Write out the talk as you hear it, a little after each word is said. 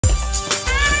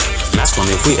one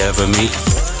if we ever meet.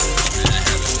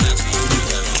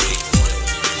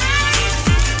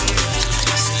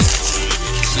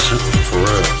 For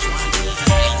real.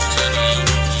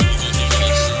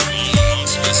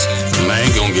 Man, I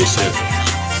ain't gonna get sick.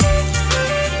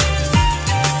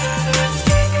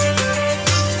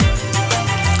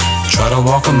 Try to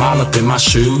walk a mile up in my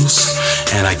shoes,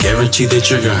 and I guarantee that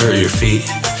you're gonna hurt your feet.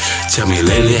 Tell me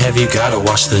lately, have you gotta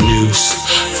watch the news?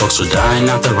 Folks are dying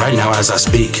out there right now as I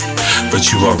speak,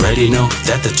 but you already know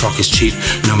that the talk is cheap.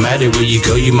 No matter where you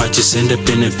go, you might just end up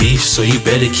in a beef, so you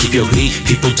better keep your heat.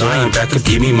 People dying, back up,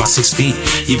 give me my 6 feet.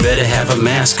 You better have a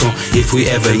mask on if we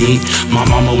ever eat. My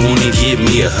mama wouldn't give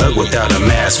me a hug without a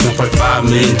mask. 1.5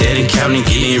 million dead and counting,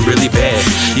 getting really bad.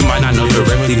 You might not know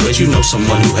directly, but you know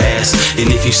someone who has. And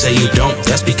if you say you don't,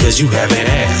 that's because you haven't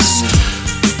asked.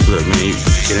 Look, man, you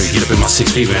get up in my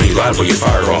 6 feet, man, you liable to get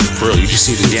fired off. For real, you can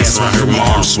see the dance around here with my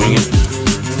arms swinging.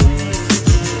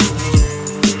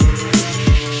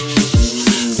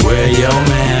 Wear your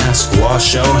mask,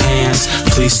 wash your hands,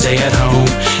 please stay at home.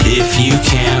 If you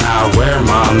can, I wear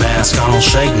my mask, I don't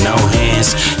shake no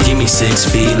hands. Give me 6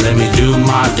 feet, let me do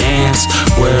my dance.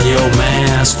 Wear your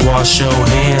mask, wash your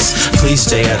hands, please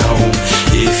stay at home.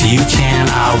 If you can,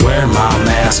 I wear my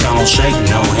mask, I don't shake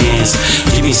no hands.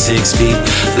 Give me 6 feet,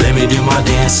 let me do my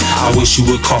dance. I wish you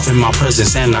would cough in my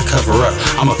presence and not cover up.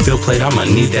 I'ma feel played, I'ma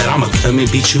need that, I'ma come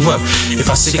and beat you up. If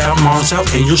I stick out my arms out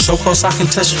and you're so close I can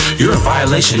touch you, you're in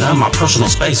violation of my personal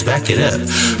space, back it up.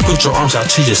 Put your arms out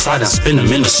to your side and spin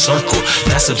them in a circle.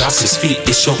 That's about 6 feet,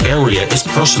 it's your area, it's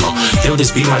personal. Yo, this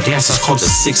be my dance, it's called the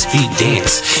 6 feet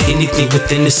dance. Anything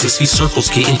within the 6 feet circle's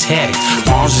getting tagged.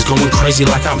 My arms is going crazy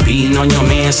like I'm beating on your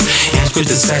mans. And with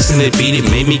the sax and the beat, it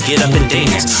made me get up and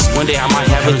dance. One day I might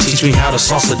have her teach me how to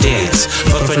salsa dance,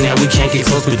 but for now we can't get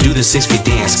close, but do the 6 feet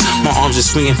dance. My arms are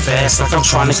swinging fast like I'm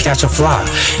trying to catch a fly,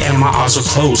 and my eyes are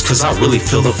closed cause I really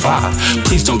feel the vibe.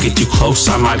 Please don't get too close,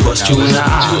 I might bust you in the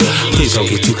eye. Please don't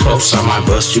get too close, I might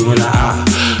bust you in the eye.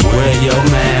 Wear your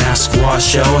mask,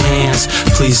 wash your hands,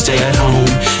 please stay at home.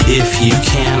 If you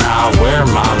can, I wear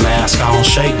my mask, I don't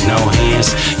shake no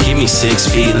hands. Give me 6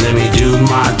 feet, let me do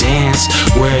my dance.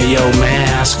 Wear your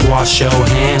mask, wash your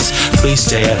hands, please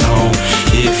stay at home.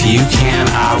 If you can,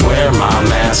 I wear my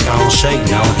mask, I don't shake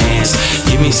no hands.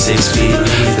 Give me 6 feet,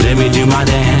 let me do my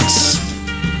dance.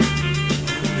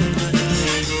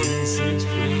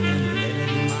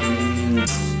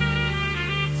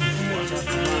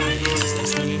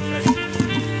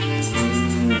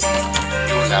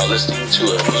 You are now listening to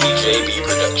a Boony JB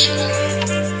production.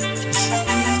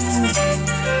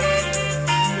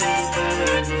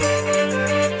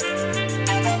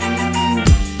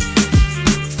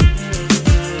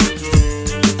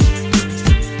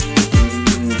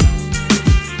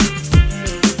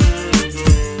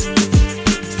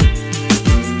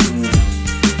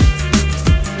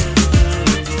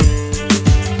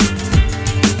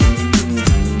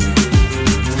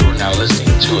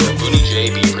 Listening to a Boony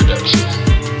JB production.